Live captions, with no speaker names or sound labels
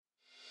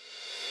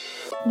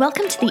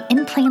Welcome to the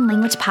In Plain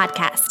Language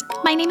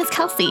podcast. My name is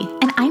Kelsey,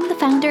 and I'm the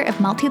founder of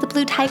Malti the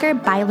Blue Tiger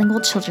bilingual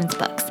children's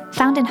books,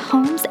 found in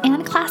homes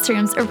and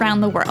classrooms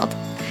around the world.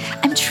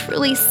 I'm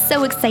truly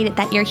so excited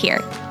that you're here.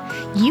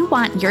 You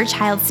want your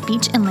child's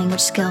speech and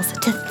language skills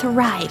to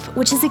thrive,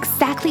 which is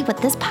exactly what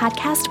this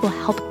podcast will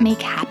help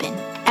make happen.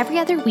 Every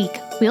other week,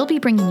 we'll be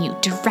bringing you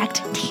direct,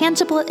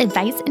 tangible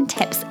advice and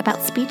tips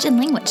about speech and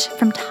language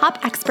from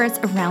top experts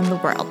around the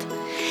world.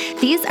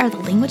 These are the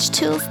language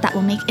tools that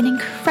will make an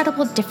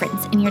incredible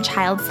difference in your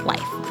child's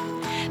life.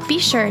 Be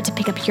sure to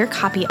pick up your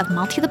copy of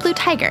Malti the Blue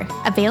Tiger,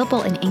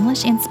 available in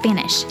English and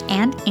Spanish,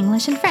 and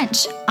English and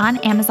French on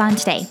Amazon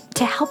today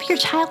to help your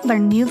child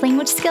learn new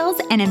language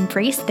skills and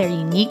embrace their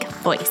unique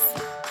voice.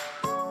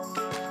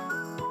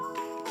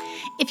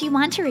 If you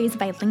want to raise a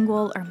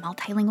bilingual or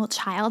multilingual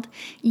child,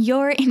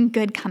 you're in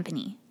good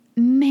company.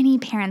 Many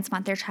parents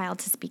want their child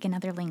to speak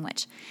another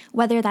language,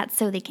 whether that's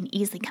so they can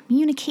easily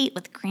communicate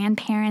with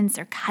grandparents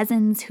or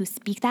cousins who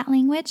speak that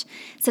language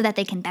so that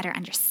they can better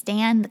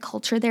understand the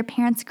culture their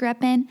parents grew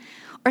up in,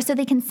 or so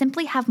they can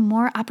simply have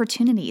more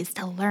opportunities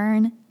to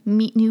learn,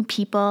 meet new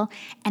people,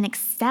 and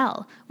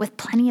excel with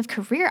plenty of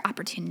career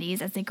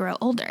opportunities as they grow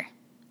older.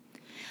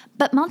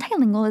 But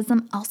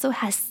multilingualism also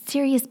has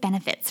serious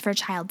benefits for a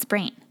child's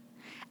brain.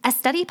 A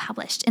study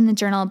published in the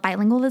journal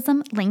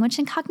Bilingualism, Language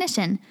and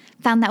Cognition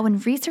found that when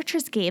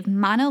researchers gave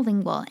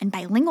monolingual and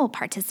bilingual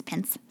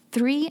participants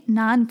 3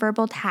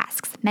 nonverbal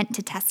tasks meant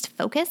to test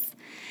focus,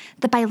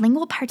 the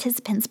bilingual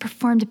participants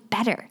performed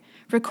better,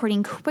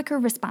 recording quicker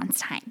response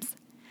times.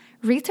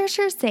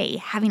 Researchers say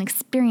having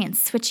experience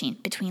switching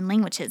between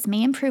languages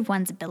may improve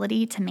one's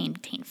ability to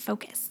maintain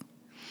focus.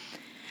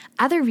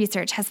 Other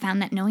research has found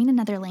that knowing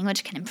another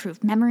language can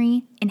improve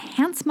memory,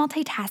 enhance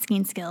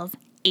multitasking skills,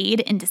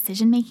 aid in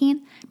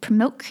decision-making,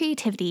 promote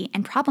creativity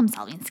and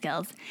problem-solving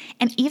skills,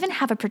 and even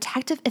have a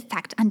protective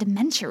effect on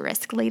dementia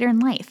risk later in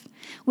life,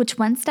 which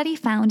one study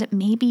found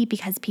may be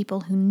because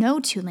people who know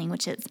 2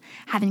 languages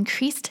have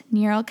increased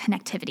neural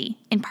connectivity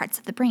in parts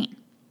of the brain.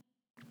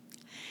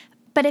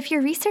 But if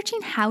you're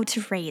researching how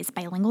to raise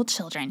bilingual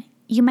children,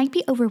 you might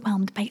be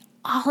overwhelmed by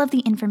all of the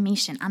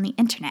information on the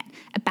internet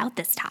about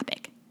this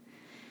topic.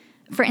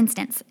 For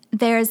instance,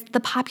 there's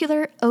the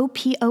popular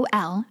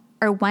OPOL,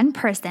 or one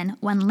person,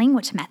 one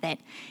language method,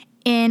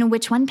 in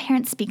which one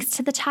parent speaks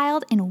to the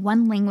child in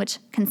one language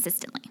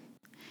consistently,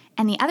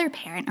 and the other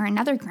parent or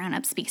another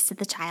grown-up speaks to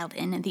the child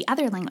in the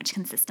other language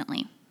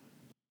consistently.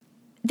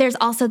 There's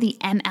also the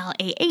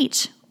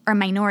MLAH, or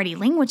minority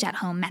language at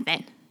home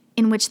method,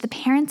 in which the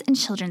parents and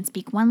children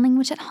speak one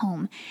language at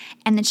home,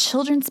 and the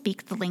children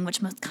speak the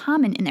language most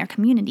common in their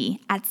community,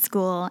 at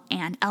school,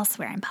 and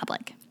elsewhere in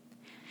public.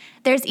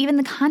 There's even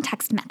the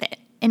context method,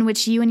 in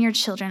which you and your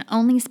children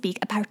only speak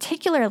a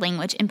particular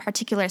language in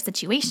particular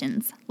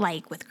situations,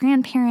 like with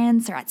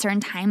grandparents or at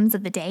certain times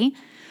of the day,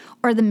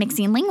 or the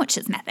mixing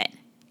languages method,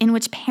 in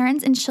which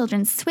parents and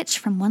children switch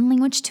from one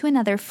language to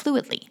another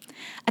fluidly,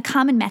 a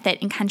common method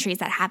in countries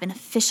that have an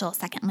official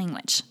second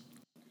language.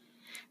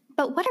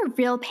 But what are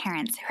real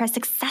parents who are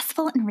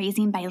successful in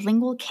raising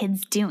bilingual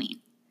kids doing?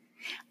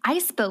 I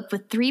spoke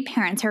with 3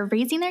 parents who are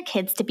raising their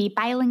kids to be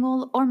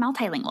bilingual or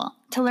multilingual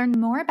to learn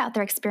more about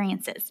their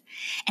experiences,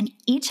 and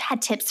each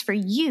had tips for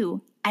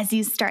you as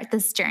you start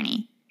this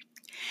journey.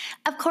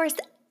 Of course,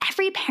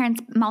 every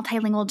parent's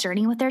multilingual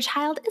journey with their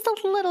child is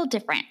a little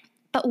different,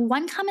 but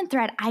one common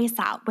thread I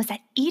saw was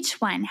that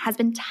each one has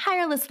been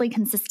tirelessly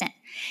consistent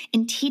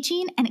in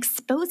teaching and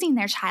exposing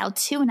their child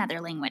to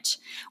another language,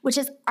 which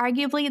is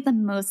arguably the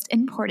most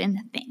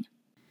important thing.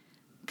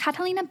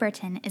 Catalina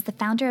Burton is the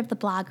founder of the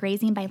blog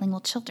Raising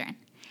Bilingual Children,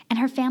 and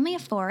her family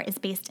of 4 is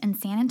based in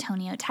San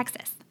Antonio,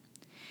 Texas.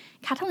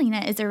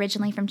 Catalina is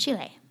originally from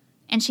Chile,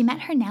 and she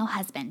met her now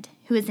husband,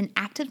 who is an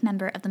active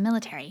member of the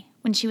military,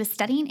 when she was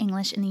studying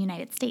English in the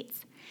United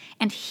States,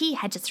 and he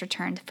had just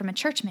returned from a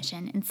church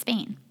mission in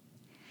Spain.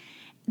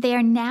 They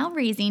are now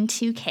raising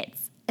 2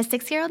 kids, a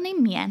 6-year-old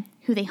named Mia,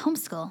 who they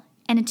homeschool,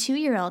 and a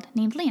 2-year-old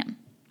named Liam.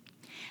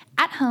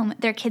 At home,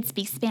 their kids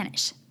speak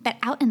Spanish, but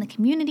out in the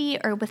community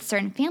or with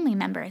certain family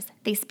members,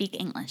 they speak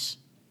English.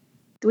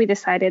 We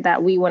decided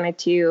that we wanted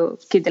to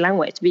keep the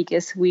language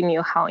because we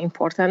knew how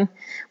important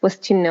was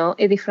to know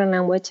a different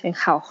language and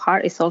how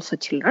hard it's also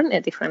to learn a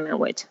different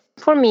language.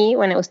 For me,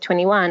 when I was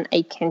 21,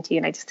 I came to the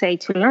United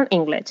States to learn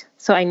English,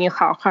 so I knew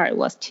how hard it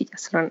was to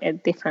just learn a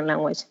different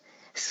language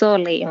so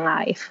late in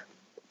life.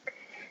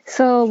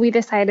 So we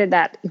decided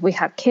that if we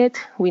had kids,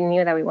 we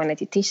knew that we wanted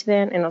to teach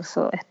them, and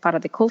also as part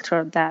of the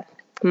culture that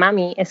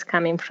Mommy is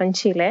coming from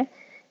Chile,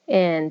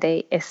 and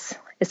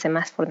it's a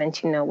must for them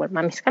to know where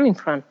Mommy's coming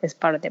from. It's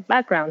part of the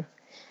background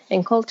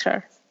and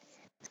culture.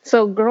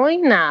 So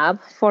growing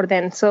up for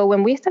them, so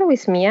when we started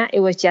with Mia, it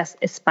was just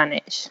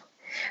Spanish.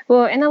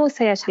 Well, and I would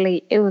say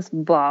actually it was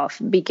both,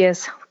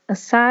 because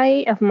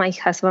aside of my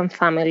husband's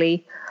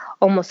family,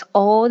 almost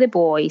all the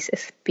boys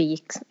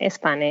speak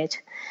Spanish,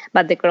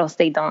 but the girls,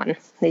 they don't.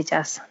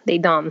 They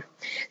don't.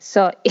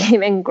 So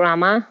even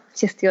grandma,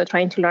 she's still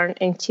trying to learn,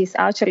 and she's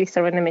actually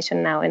serving a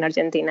mission now in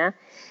Argentina,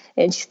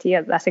 and she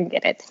still doesn't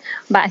get it.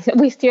 But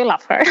we still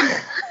love her.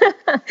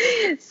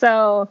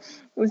 so,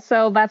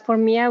 but for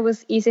me, it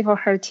was easy for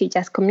her to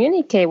just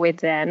communicate with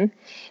them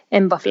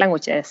in both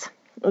languages.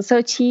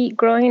 So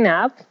growing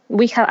up,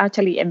 we had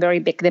actually a very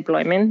big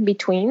deployment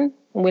between.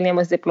 William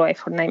was deployed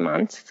for 9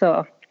 months.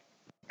 So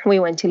we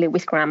went to live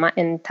with grandma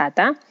and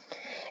tata.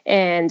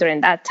 And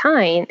during that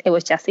time, it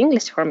was just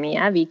English for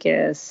Mia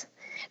because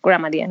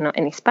grandma didn't know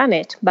any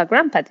Spanish, but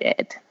grandpa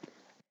did.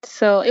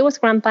 So it was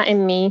grandpa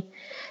and me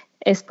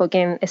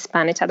spoken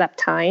Spanish at that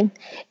time.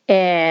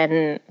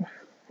 And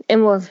it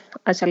was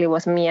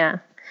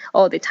Mia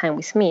all the time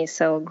with me.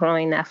 So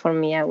growing up for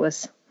Mia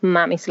was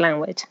mommy's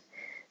language.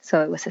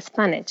 So it was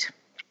Spanish.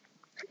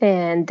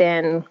 And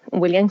then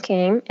William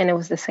came and it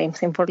was the same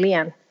thing for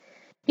Liam.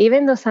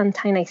 Even though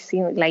sometimes I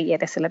see like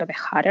it is a little bit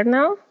harder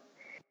now,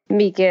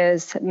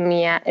 because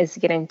Mia is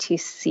getting to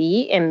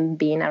see and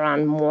being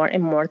around more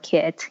and more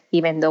kids.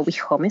 Even though we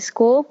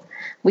homeschool,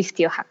 we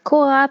still have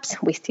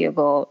co-ops, we still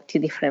go to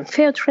different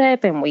field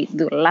trips, and we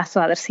do lots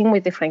of other things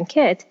with different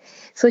kids.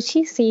 So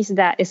she sees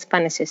that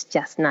Spanish is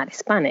just not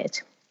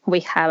Spanish.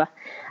 We have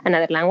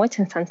another language,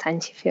 and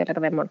sometimes she feels a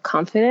little bit more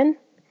confident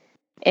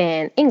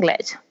in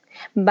English.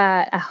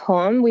 But at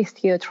home, we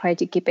still try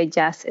to keep it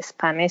just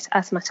Spanish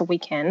as much as we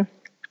can.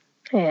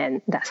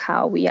 And that's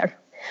how we are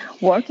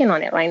working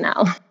on it right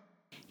now.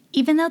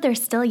 Even though they're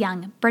still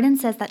young, Burden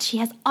says that she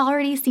has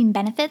already seen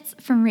benefits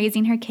from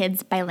raising her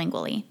kids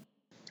bilingually.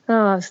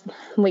 Oh,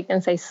 we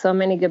can say so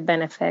many good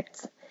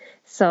benefits.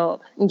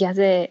 So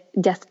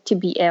just to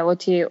be able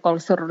to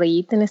also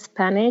read in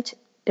Spanish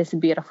is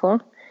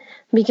beautiful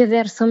because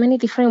there are so many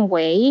different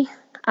ways.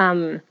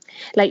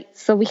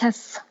 So we have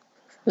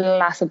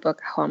lots of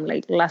books at home,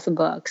 like lots of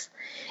books.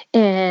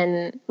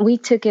 And we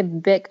took a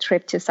big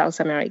trip to South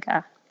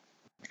America.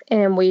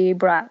 And we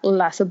brought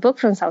lots of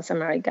books from South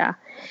America.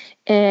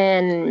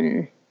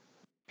 And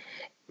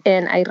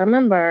I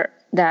remember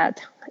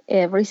that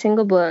every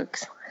single book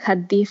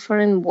had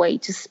different way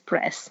to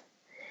express.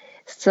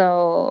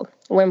 So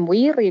when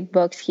we read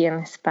books here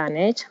in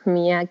Spanish,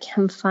 Mia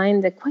can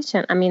find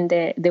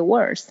the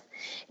words.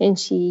 And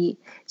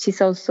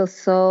she's also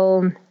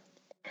so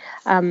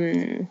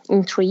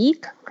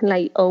intrigued,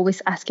 like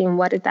always asking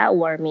what that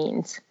word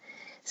means.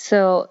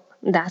 So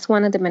that's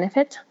one of the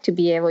benefits, to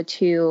be able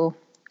to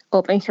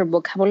open her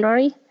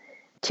vocabulary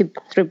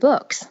through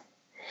books,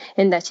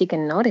 and that she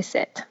can notice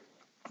it.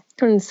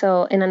 And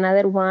so in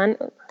another one,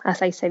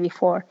 as I said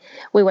before,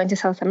 we went to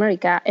South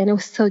America, and it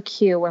was so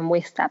cute when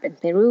we stopped in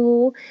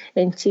Peru,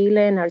 in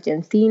Chile, and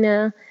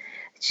Argentina.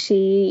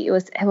 She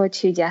was able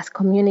to just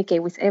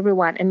communicate with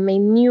everyone and make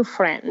new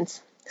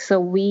friends. So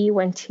we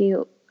went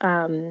to,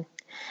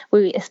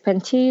 we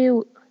spent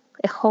a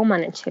whole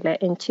month in Chile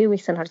and 2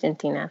 weeks in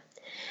Argentina.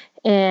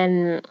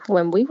 And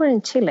when we were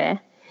in Chile,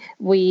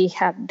 we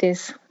had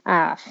these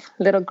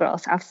little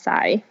girls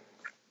outside,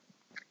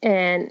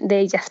 and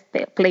they just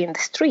play in the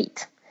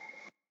street.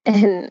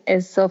 And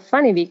it's so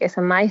funny because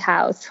in my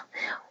house,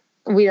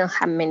 we don't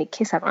have many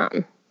kids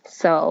around.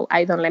 So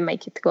I don't let my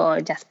kids go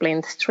just play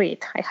in the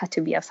street. I had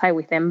to be outside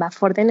with them. But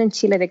for them in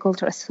Chile, the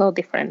culture is so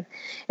different.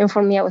 And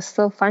for me, it was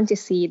so fun to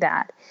see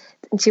that.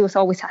 And she was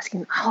always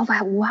asking, oh,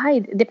 but why?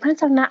 The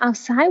parents are not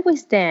outside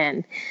with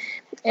them.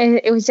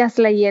 And it was just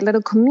like a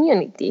little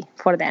community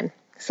for them.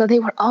 So they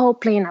were all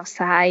playing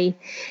outside.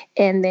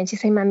 And then she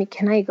said, Mommy,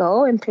 can I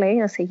go and play?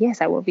 And I said,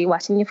 yes, I will be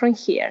watching you from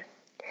here.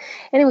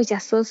 And it was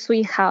just so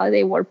sweet how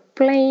they were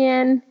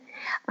playing.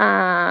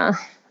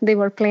 They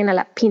were playing a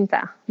la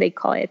pinta, they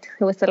call it.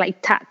 It was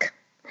like tag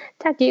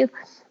you.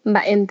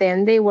 And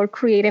then they were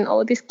creating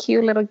all these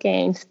cute little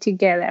games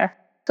together.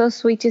 So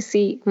sweet to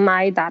see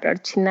my daughter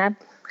to not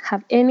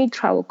have any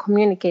trouble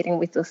communicating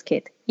with those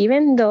kids.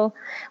 Even though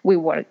we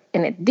were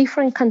in a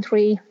different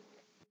country,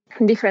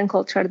 different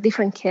culture,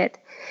 different kid,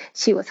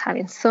 she was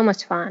having so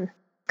much fun.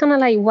 Kind of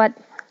like what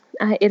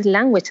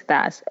language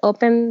does,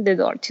 open the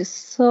door to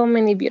so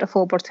many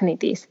beautiful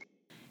opportunities.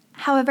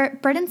 However,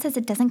 Burden says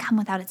it doesn't come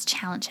without its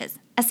challenges,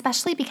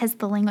 especially because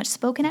the language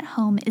spoken at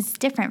home is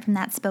different from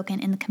that spoken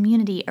in the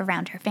community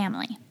around her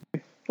family.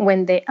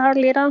 When they are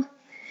little,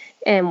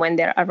 and when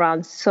they're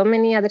around so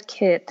many other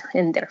kids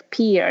and their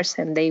peers,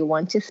 and they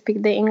want to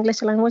speak the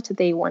English language,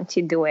 they want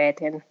to do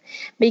it. And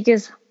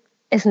because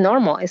it's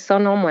normal, it's so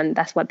normal, and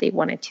that's what they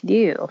wanted to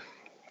do.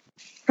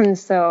 And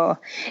so,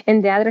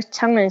 and the other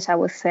challenge I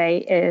would say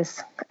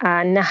is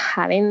not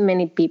having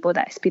many people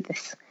that speak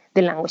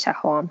the language at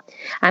home.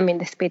 I mean,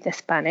 they speak the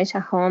Spanish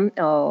at home,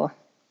 or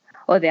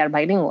they are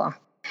bilingual.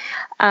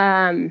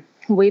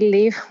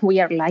 We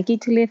are lucky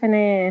to live in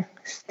a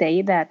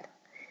state that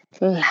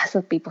lots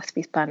of people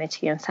speak Spanish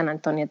here in San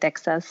Antonio,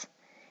 Texas.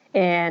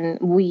 And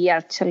we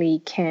actually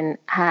can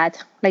add,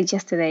 like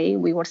yesterday,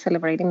 we were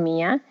celebrating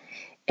Mia,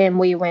 and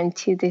we went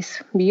to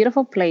this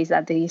beautiful place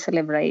that they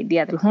celebrate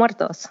Dia de los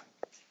Muertos.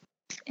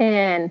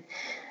 And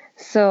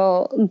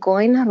so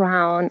going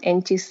around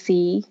and to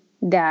see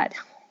that,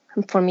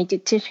 for me to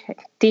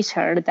teach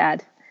her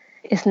that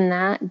it's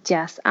not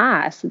just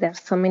us.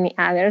 There's so many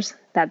others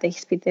that they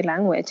speak the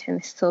language, and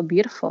it's so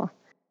beautiful.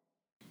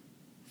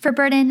 For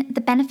Burden,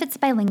 the benefits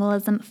of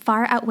bilingualism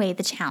far outweigh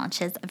the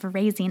challenges of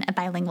raising a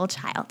bilingual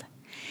child.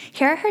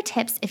 Here are her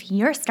tips if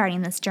you're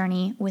starting this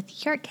journey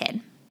with your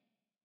kid.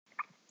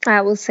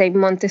 I would say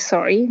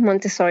Montessori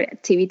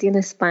activity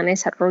in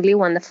Spanish are really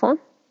wonderful.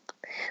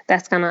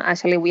 That's kind of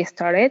actually we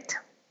started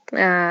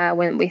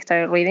when we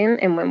started reading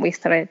and when we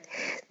started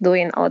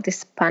doing all the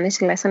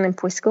Spanish lesson in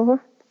preschool.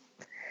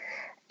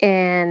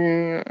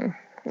 And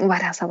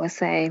what else I would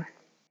say?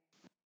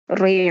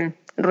 Reading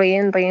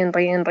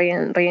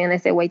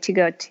is the way to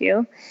go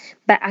too.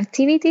 But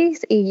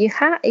activities, if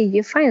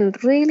you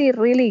find really,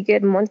 really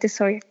good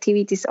Montessori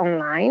activities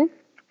online,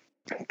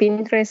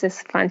 Pinterest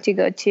is fun to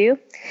go to.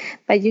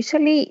 But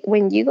usually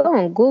when you go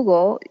on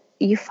Google,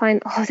 you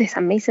find all these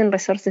amazing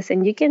resources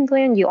and you can do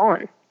it on your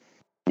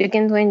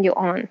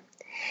own.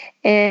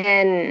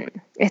 And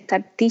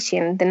start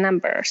teaching the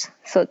numbers.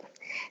 So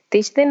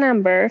teach the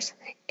numbers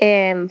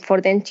and for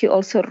them to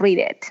also read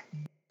it.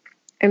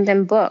 And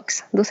then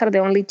books. Those are the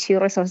only two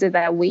resources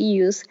that we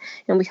use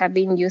and we have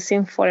been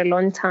using for a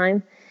long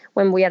time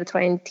when we are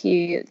trying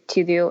to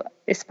do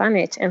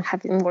Spanish and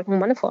have been working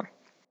wonderful.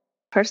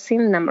 First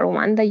thing, number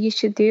one that you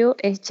should do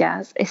is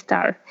just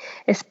start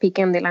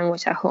speaking the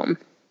language at home.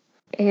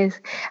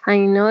 I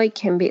know it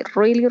can be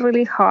really,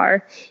 really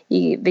hard,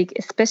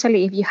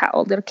 especially if you have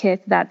older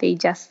kids that they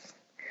just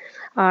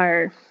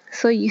are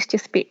so used to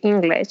speak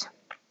English.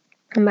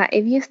 But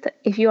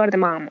if you are the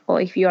mom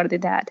or if you are the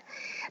dad,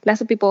 lots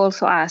of people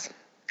also ask,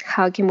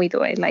 how can we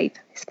do it? Like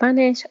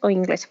Spanish or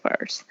English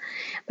first?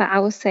 But I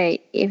would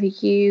say if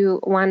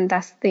one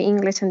does the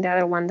English and the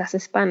other one does the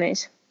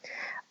Spanish,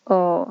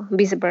 or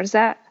vice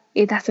versa,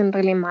 it doesn't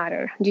really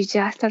matter. You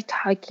just start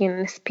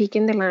talking,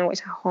 speaking the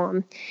language at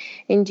home,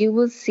 and you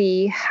will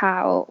see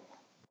how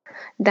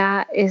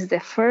that is the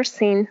first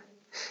thing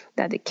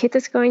that the kid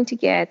is going to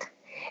get,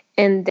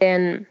 and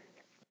then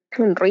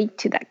read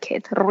to that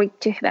kid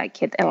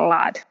a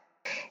lot.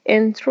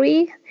 And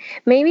 3,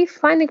 maybe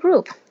find a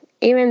group,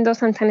 even though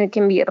sometimes it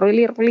can be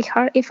really, really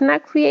hard. If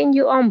not, create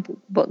your own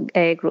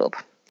group.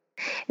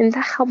 And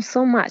that helps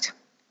so much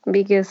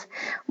because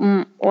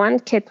one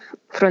kid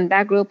from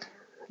that group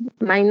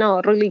might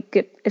know really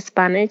good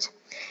Spanish.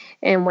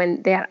 And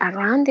when they are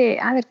around the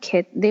other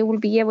kid, they will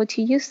be able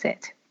to use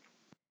it.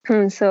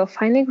 And so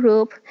find a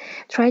group,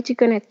 try to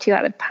connect to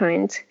other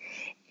parents.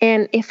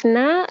 And if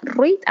not,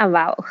 read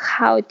about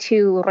how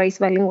to raise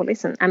bilingual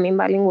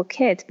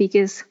kids,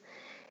 because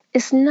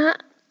it's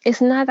not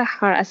that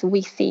hard as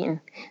we think.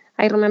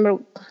 I remember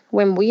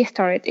when we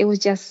started, it was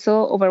just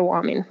so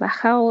overwhelming. But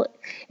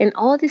and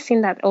all these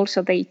things that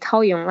also they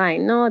tell you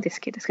online, no, this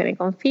kid is getting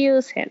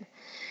confused,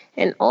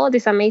 and all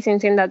these amazing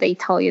things that they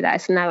tell you that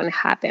it's not going to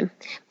happen.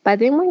 But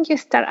then when you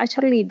start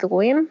actually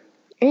doing,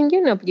 and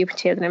you know your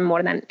children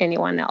more than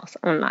anyone else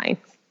online,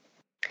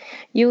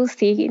 you'll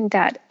see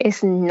that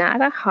it's not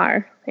that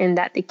hard and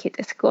that the kid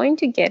is going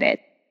to get it.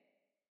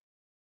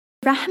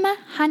 Rahma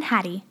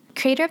Hanhadi,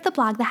 creator of the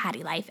blog The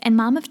Hattie Life and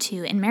mom of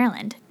 2 in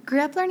Maryland, grew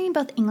up learning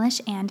both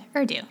English and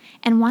Urdu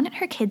and wanted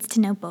her kids to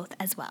know both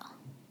as well.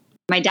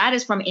 My dad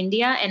is from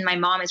India and my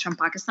mom is from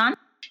Pakistan.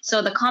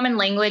 So the common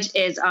language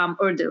is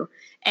Urdu.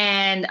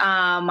 And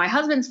my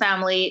husband's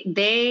family,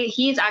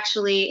 his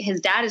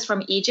dad is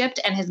from Egypt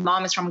and his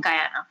mom is from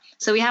Guyana.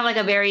 So we have like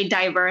a very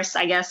diverse,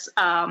 I guess,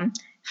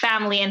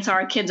 family. And so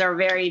our kids are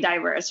very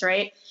diverse,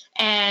 right?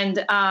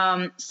 And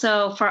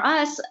so for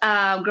us,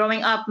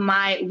 growing up,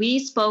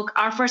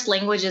 our first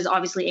language is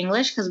obviously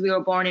English because we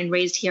were born and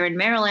raised here in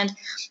Maryland.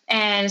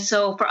 And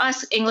so for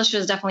us, English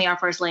was definitely our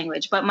first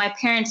language. But my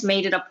parents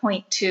made it a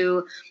point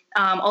to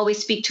always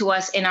speak to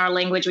us in our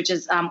language, which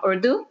is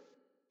Urdu.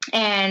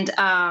 And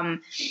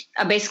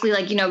basically,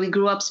 we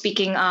grew up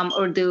speaking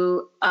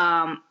Urdu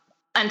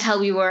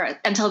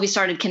until we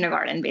started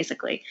kindergarten,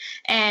 basically.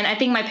 And I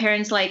think my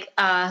parents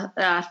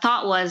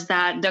thought was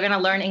that they're going to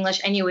learn English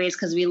anyways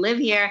because we live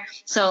here.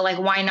 So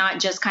why not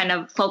just kind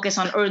of focus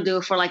on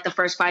Urdu for the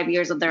first 5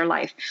 years of their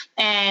life?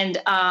 And,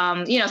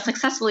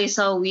 successfully.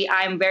 So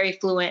I'm very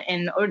fluent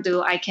in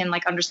Urdu. I can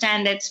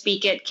understand it,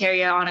 speak it,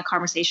 carry on a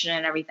conversation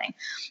and everything.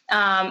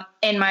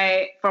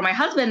 For my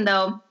husband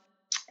though,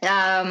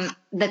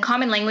 the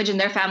common language in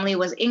their family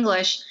was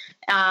English.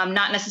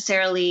 Not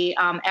necessarily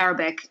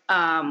Arabic,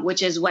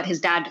 which is what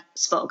his dad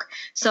spoke.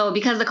 So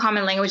because the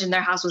common language in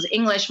their house was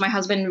English, my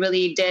husband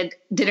really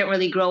didn't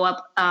really grow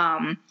up,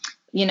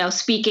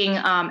 speaking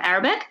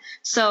Arabic.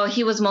 So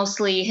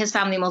his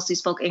family mostly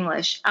spoke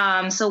English.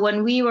 So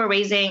when we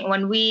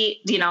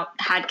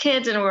had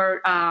kids and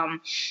were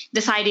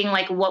deciding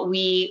what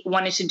we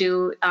wanted to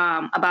do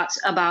about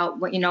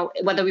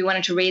whether we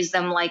wanted to raise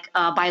them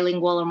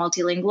bilingual or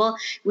multilingual,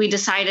 we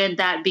decided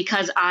that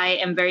because I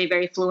am very,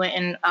 very fluent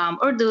in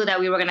Urdu, that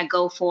we were going to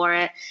go for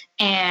it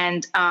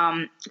and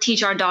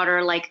teach our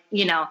daughter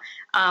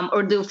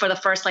Urdu for the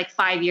first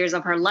 5 years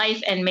of her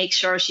life and make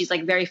sure she's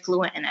very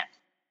fluent in it.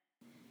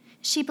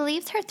 She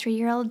believes her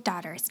 3-year-old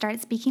daughter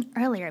started speaking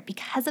earlier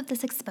because of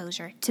this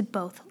exposure to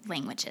both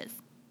languages.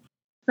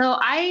 So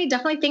I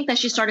definitely think that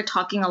she started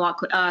talking a lot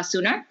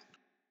sooner.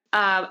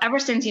 ever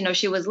since,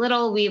 she was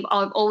little,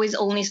 I've always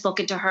only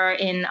spoken to her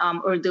in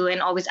Urdu,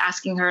 and always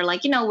asking her,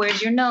 like,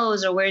 where's your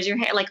nose or where's your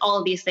hair, like all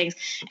of these things.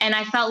 And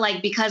I felt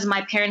like because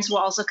my parents were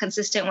also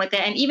consistent with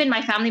it, and even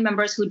my family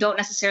members who don't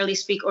necessarily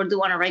speak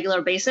Urdu on a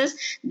regular basis,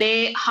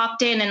 they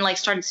hopped in and like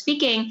started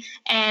speaking.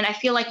 And I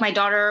feel like my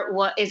daughter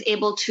is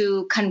able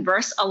to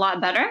converse a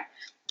lot better.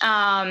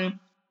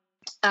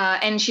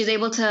 And she's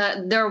able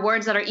to, there are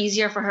words that are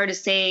easier for her to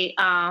say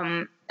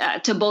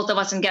to both of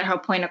us and get her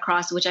point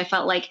across, which I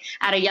felt like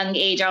at a young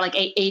age, or like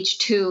age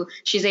 2,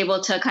 she's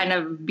able to kind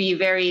of be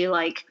very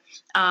like,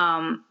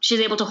 she's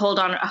able to hold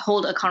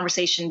a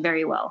conversation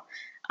very well.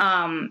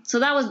 So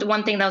that was the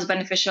one thing that was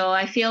beneficial.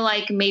 I feel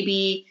like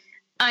maybe,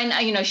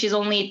 she's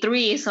only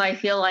 3. So I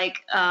feel like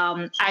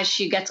as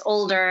she gets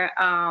older,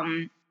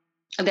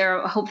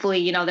 there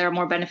are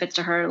more benefits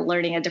to her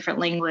learning a different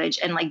language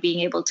and like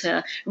being able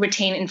to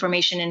retain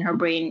information in her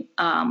brain,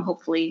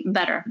 hopefully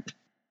better.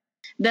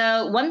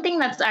 The one thing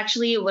that's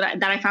actually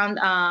that I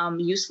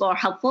found useful or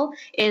helpful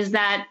is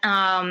that,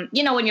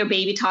 when you're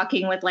baby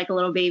talking with like a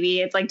little baby,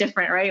 it's like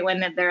different, right?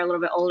 When they're a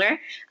little bit older.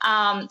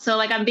 So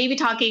like I'm baby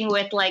talking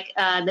with like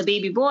the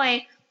baby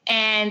boy,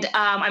 and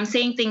I'm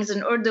saying things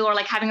in Urdu or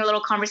like having a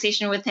little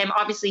conversation with him.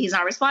 Obviously, he's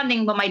not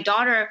responding, but my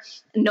daughter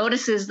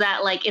notices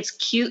that like it's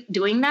cute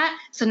doing that.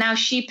 So now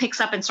she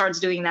picks up and starts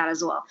doing that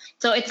as well.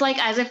 So it's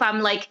like as if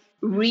I'm like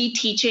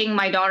reteaching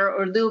my daughter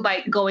Urdu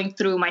by going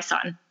through my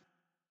son.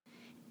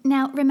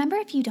 Now, remember,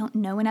 if you don't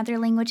know another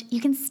language,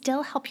 you can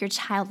still help your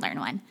child learn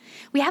one.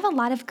 We have a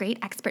lot of great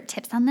expert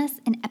tips on this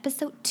in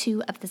episode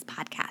 2 of this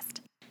podcast.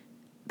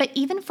 But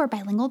even for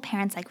bilingual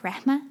parents like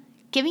Rehma,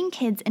 giving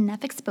kids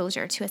enough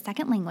exposure to a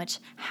second language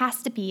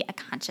has to be a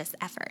conscious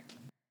effort.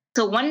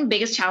 So one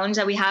biggest challenge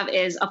that we have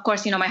is, of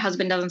course, my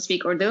husband doesn't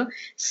speak Urdu.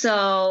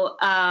 So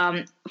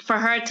for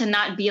her to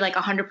not be like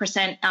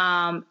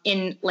 100%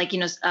 in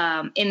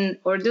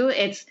Urdu,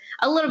 it's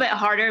a little bit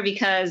harder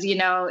because,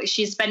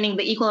 she's spending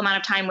the equal amount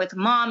of time with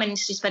mom and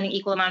she's spending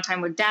equal amount of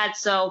time with dad.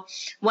 So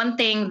one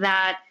thing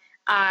that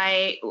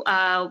I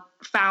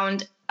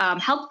found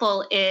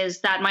helpful is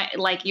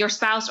that your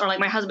spouse or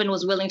like my husband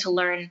was willing to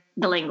learn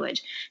the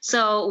language.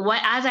 So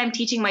as I'm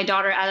teaching my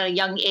daughter at a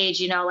young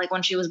age, like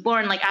when she was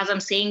born, like as I'm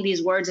saying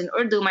these words in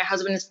Urdu, my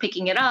husband is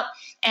picking it up,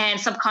 and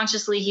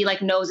subconsciously he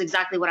like knows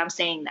exactly what I'm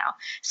saying now.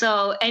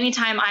 So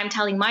anytime I'm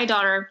telling my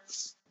daughter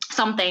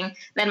something,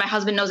 then my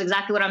husband knows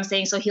exactly what I'm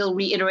saying, so he'll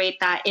reiterate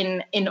that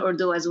in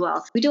Urdu as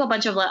well. We do a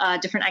bunch of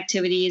different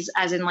activities,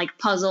 as in like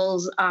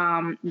puzzles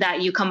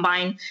that you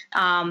combine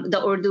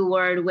the Urdu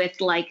word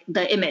with like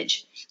the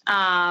image.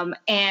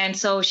 And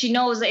so she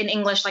knows in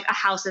English like a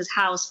house is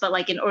house, but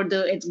like in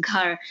Urdu it's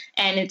ghar,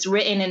 and it's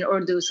written in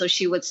Urdu, so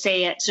she would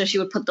say it, so she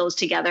would put those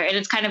together. And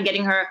it's kind of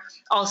getting her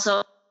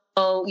also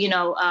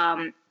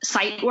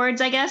sight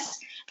words, I guess,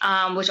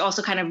 which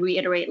also kind of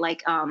reiterate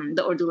like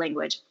the Urdu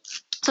language.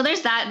 So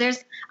there's that.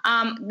 There's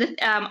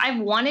I've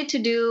wanted to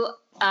do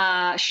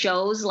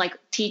shows, like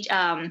teach,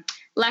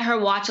 let her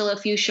watch a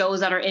few shows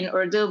that are in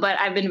Urdu, but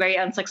I've been very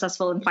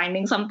unsuccessful in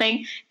finding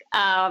something.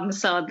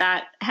 So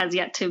that has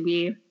yet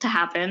to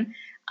happen.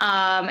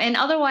 And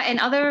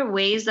other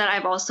ways that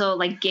I've also,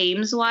 like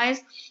games wise,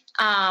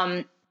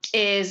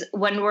 is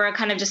when we're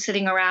kind of just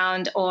sitting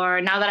around, or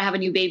now that I have a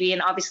new baby,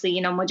 and obviously,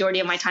 majority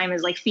of my time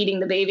is like feeding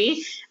the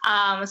baby.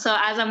 So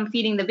as I'm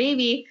feeding the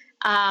baby,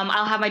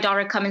 I'll have my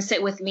daughter come and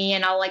sit with me,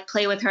 and I'll like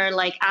play with her,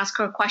 like ask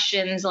her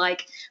questions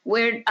like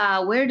where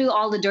do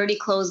all the dirty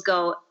clothes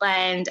go,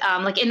 and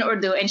like in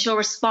Urdu, and she'll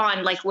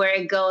respond like where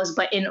it goes,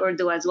 but in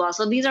Urdu as well.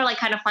 So these are like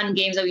kind of fun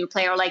games that we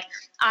play, or like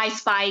I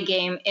Spy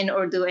game in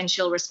Urdu, and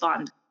she'll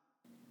respond.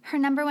 Her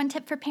number 1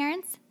 tip for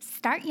parents: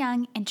 start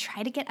young and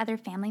try to get other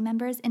family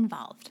members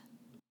involved.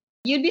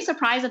 You'd be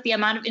surprised at the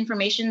amount of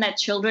information that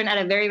children at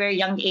a very, very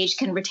young age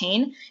can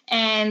retain.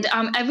 And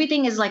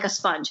everything is like a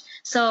sponge.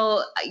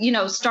 So,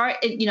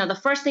 the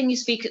first thing you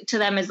speak to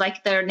them is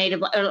like their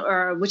native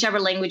or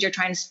whichever language you're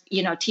trying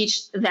to,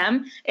 teach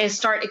them, is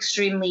start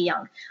extremely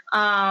young.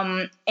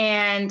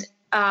 And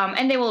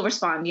they will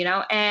respond,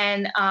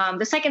 And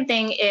the second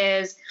thing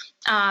is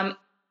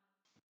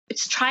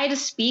it's try to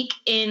speak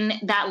in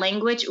that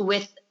language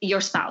with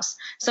your spouse.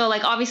 So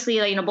like, obviously,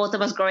 both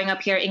of us growing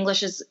up here,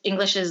 English is,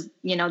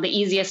 the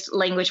easiest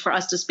language for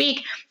us to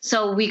speak.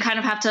 So we kind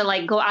of have to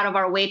like go out of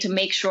our way to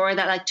make sure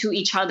that like to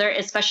each other,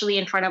 especially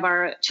in front of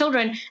our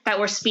children, that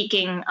we're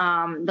speaking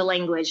the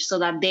language, so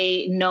that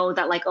they know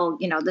that like, oh,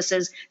 this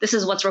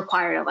is what's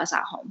required of us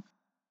at home.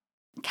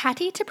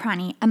 Kati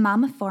Taprani, a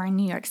mom of 4 in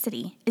New York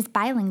City, is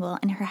bilingual,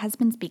 and her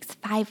husband speaks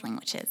 5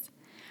 languages.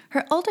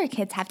 Her older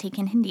kids have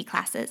taken Hindi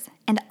classes,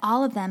 and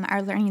all of them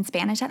are learning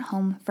Spanish at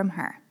home from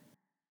her.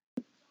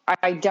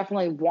 I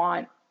definitely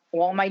want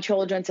all my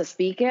children to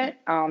speak it,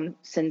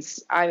 since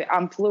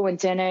I'm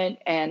fluent in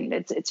it, and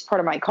it's part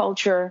of my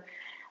culture.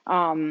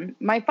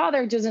 My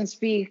father doesn't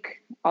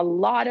speak a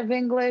lot of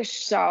English,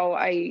 so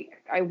I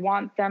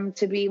want them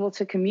to be able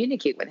to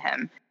communicate with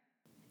him.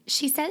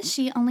 She says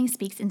she only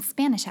speaks in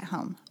Spanish at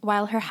home,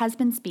 while her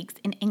husband speaks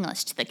in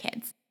English to the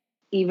kids.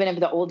 even if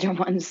the older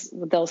ones,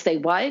 they'll say,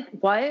 what?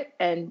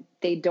 And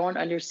they don't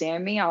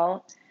understand me,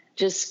 I'll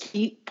just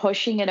keep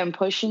pushing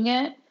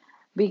it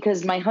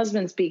because my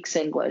husband speaks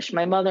English.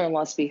 My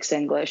mother-in-law speaks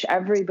English.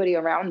 Everybody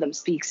around them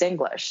speaks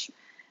English.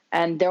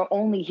 And they're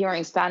only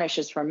hearing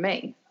Spanish from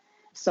me.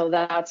 So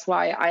that's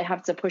why I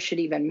have to push it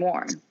even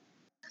more.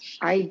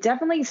 I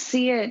definitely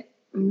see it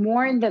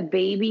more in the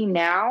baby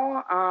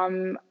now.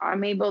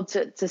 I'm able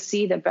to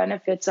see the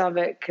benefits of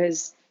it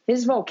because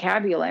his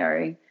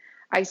vocabulary,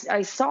 I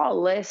saw a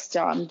list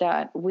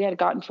that we had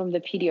gotten from the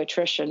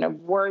pediatrician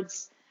of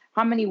words,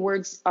 how many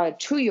words a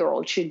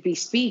 2-year-old should be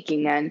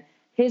speaking. And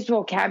his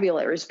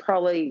vocabulary is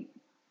probably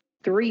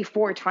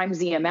 3-4 times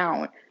the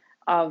amount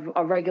of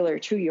a regular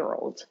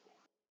 2-year-old.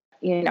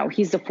 You know,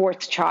 he's the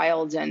 4th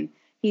child and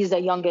he's the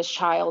youngest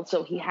child.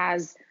 So he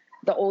has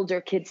the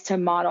older kids to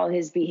model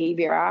his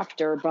behavior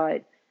after.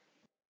 But,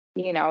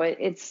 you know,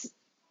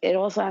 it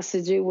also has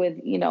to do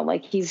with, you know,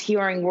 like he's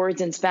hearing words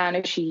in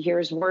Spanish, he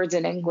hears words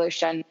in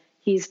English, and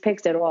he's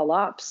picked it all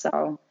up.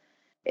 So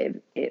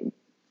if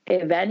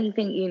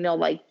anything, you know,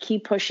 like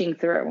keep pushing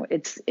through.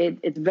 It's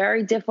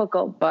very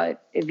difficult,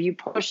 but if you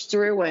push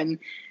through and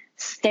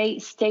stay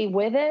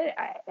with it,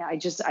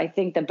 I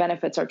think the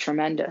benefits are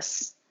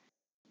tremendous.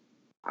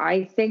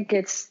 I think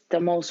it's the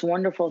most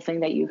wonderful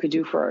thing that you could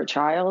do for a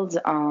child,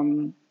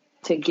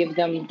 to give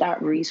them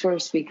that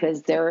resource,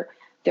 because they're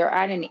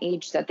at an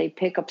age that they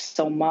pick up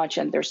so much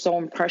and they're so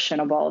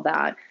impressionable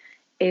that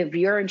if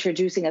you're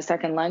introducing a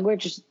second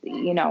language,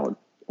 you know,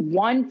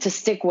 one, to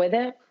stick with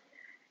it,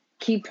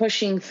 keep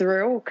pushing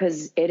through,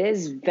 because it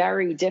is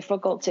very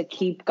difficult to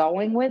keep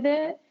going with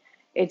it.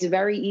 It's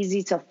very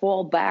easy to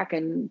fall back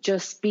and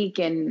just speak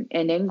in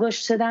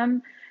English to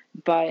them.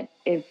 But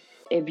if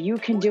you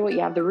can do it, you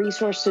have the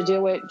resource to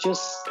do it,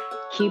 just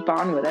keep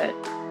on with it.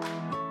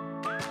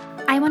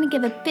 I want to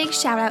give a big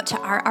shout out to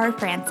R.R.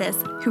 Francis,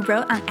 who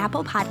wrote on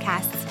Apple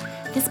Podcasts.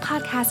 This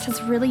podcast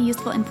has really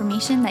useful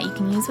information that you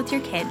can use with your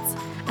kids.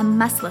 A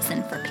must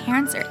listen for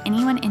parents or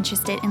anyone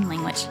interested in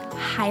language.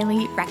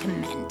 Highly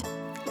recommend.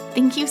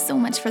 Thank you so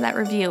much for that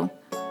review.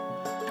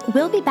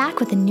 We'll be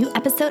back with a new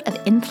episode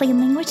of In Plain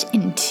Language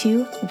in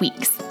 2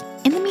 weeks.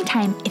 In the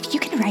meantime, if you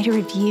can write a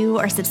review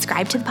or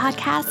subscribe to the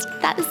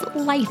podcast, that is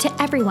light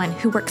to everyone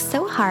who works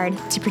so hard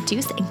to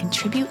produce and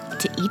contribute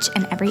to each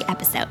and every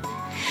episode.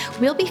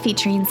 We'll be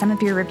featuring some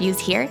of your reviews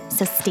here,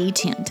 so stay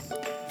tuned.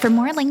 For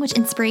more language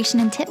inspiration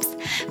and tips,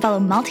 follow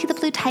Malti the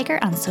Blue Tiger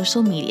on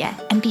social media,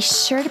 and be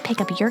sure to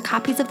pick up your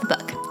copies of the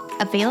book,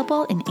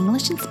 available in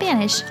English and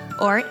Spanish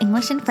or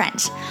English and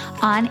French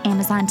on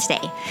Amazon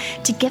today,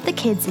 to give the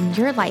kids in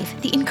your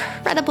life the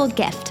incredible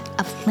gift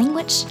of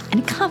language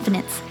and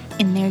confidence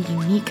in their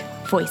unique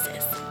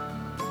voices.